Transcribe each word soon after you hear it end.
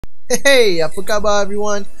Hey, apa kabar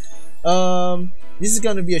everyone? This is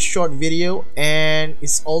gonna be a short video, and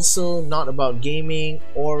it's also not about gaming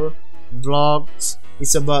or vlogs.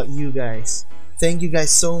 It's about you guys. Thank you guys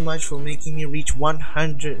so much for making me reach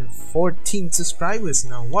 114 subscribers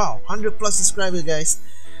now. Wow, 100 plus subscribers, guys.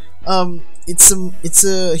 It's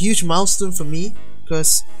a huge milestone for me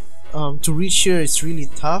because to reach here it's really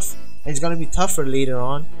tough, and it's gonna be tougher later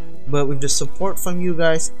on. But with the support from you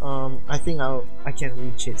guys, I think I can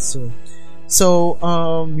reach it soon. So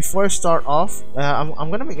before I start off,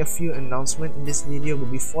 I'm gonna make a few announcements in this video.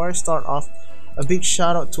 But before I start off, a big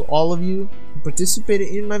shout out to all of you who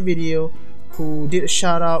participated in my video, who did a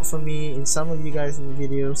shout out for me in some of you guys in the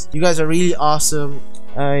videos. You guys are really awesome.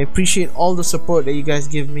 I appreciate all the support that you guys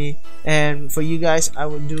give me, and for you guys I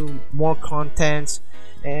will do more content,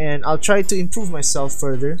 and I'll try to improve myself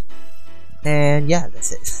further. And yeah, that's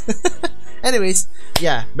it. Anyways,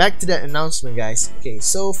 yeah, back to that announcement, guys. Okay,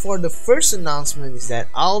 so for the first announcement is that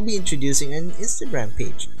I'll be introducing an Instagram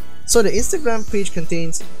page. So the Instagram page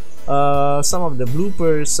contains some of the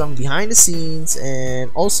bloopers, some behind the scenes, and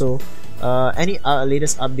also any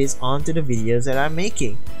latest updates onto the videos that I'm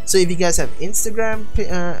making. So if you guys have an Instagram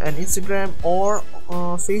or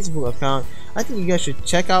Facebook account, I think you guys should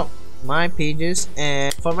check out my pages.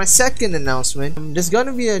 And for my second announcement, there's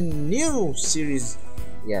gonna be a new series.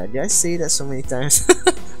 Yeah, did I say that so many times?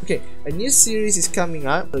 Okay, a new series is coming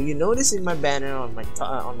up. So you notice in my banner on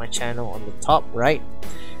my channel on the top right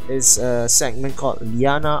is a segment called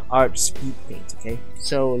Liana Art Speed Paint. Okay,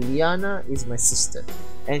 so Liana is my sister,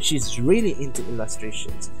 and she's really into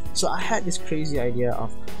illustrations. So I had this crazy idea of,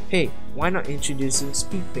 hey, why not introducing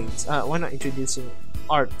speed paints? Why not introducing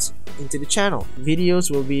art into the channel?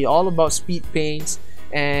 Videos will be all about speed paints,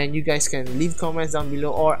 and you guys can leave comments down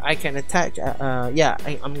below, or I can attach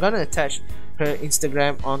I'm gonna attach her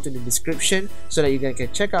Instagram onto the description so that you guys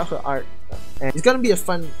can check out her art. And it's gonna be a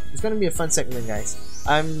fun segment, guys.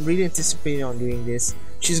 I'm really anticipating on doing this.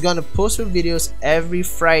 She's gonna post her videos every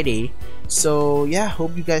Friday, so yeah,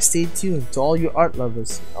 hope you guys stay tuned. To all your art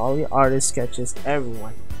lovers, all your artists, sketches,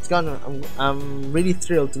 everyone, I'm really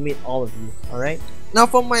thrilled to meet all of you. All right, now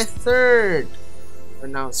for my third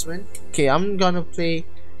announcement. Okay, I'm gonna play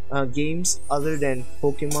games other than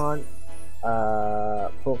Pokemon,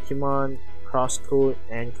 Crosscode,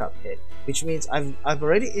 and Cuphead, which means I've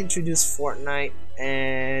already introduced Fortnite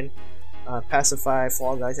and Pacify,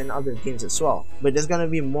 Fall Guys, and other games as well. But there's gonna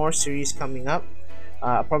be more series coming up.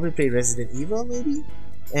 I'll probably play Resident Evil maybe.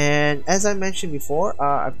 And as I mentioned before,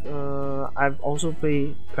 I've also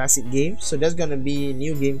played classic games, so there's gonna be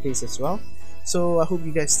new gameplays as well. So I hope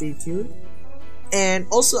you guys stay tuned. And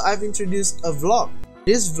also, I've introduced a vlog.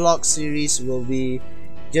 This vlog series will be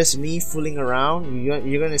just me fooling around.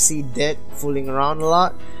 You're gonna see Dead fooling around a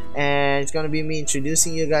lot, and it's gonna be me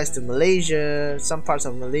introducing you guys to Malaysia, some parts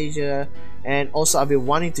of Malaysia, and also I've been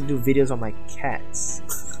wanting to do videos on my cats.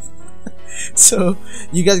 So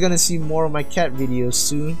you guys gonna see more of my cat videos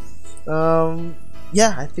soon.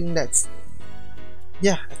 Yeah, I think that's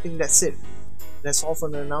it. That's all for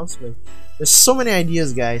the announcement. There's so many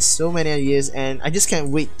ideas, guys, so many ideas, and I just can't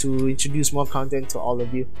wait to introduce more content to all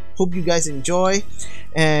of you. Hope you guys enjoy,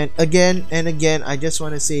 and again I just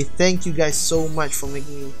want to say thank you guys so much for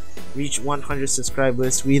making me reach 100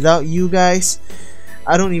 subscribers. Without you guys,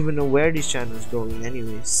 I don't even know where this channel is going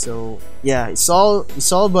anyways. So yeah, it's all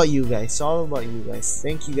about you guys. It's all about you guys.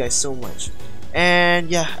 Thank you guys so much. And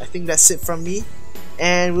yeah, I think that's it from me,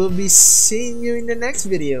 and we'll be seeing you in the next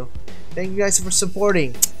video. Thank you guys for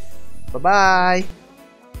supporting. Bye bye.